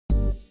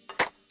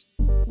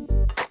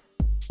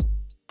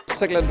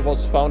Siglent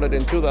was founded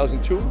in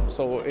 2002,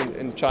 so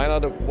in China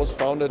it was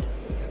founded,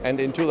 and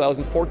in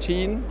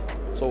 2014,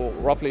 so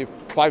roughly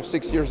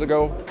 5-6 years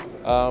ago,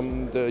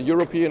 the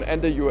European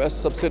and the US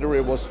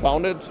subsidiary was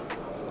founded.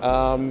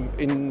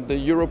 In the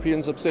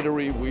European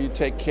subsidiary we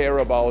take care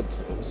about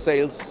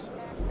sales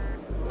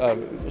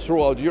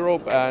throughout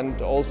Europe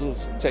and also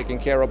taking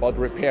care about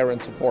repair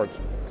and support.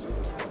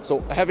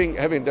 So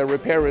having the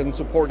repair and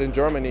support in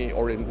Germany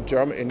or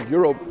in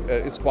Europe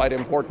is quite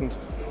important,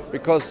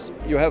 because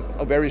you have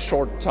a very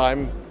short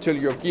time till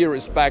your gear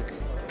is back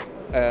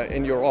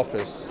in your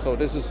office. So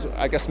this is,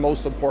 I guess,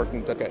 most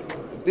important. Okay.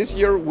 This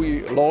year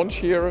we launch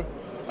here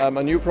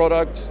a new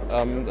product.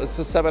 It's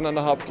a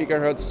 7.5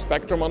 gigahertz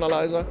spectrum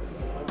analyzer,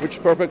 which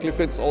perfectly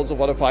fits also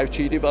for the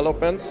 5G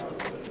developments.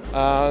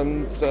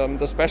 And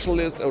the special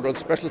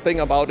thing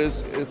about it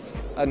is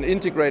it's an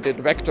integrated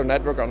vector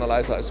network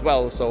analyzer as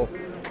well. So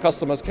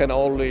customers can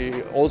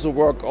also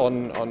work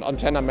on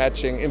antenna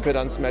matching,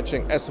 impedance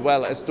matching, as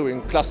well as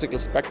doing classical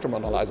spectrum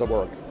analyzer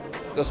work.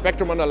 The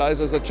spectrum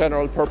analyzer is a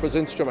general purpose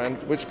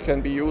instrument which can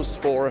be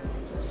used for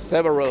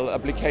several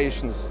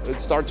applications. It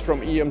starts from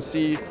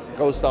EMC,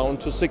 goes down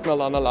to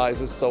signal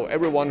analysis, so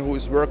everyone who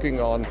is working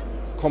on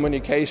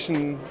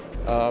communication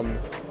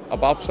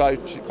above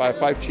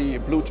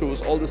 5G,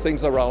 Bluetooth, all these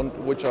things around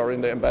which are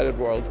in the embedded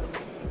world,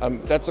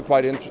 that's a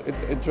quite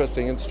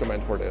interesting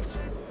instrument for this.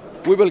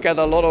 We will get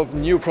a lot of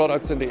new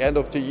products in the end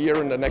of the year,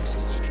 in the next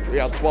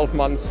 12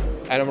 months,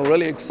 and I'm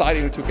really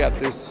excited to get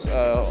this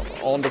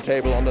on the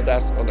table, on the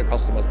desk, on the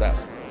customer's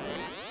desk.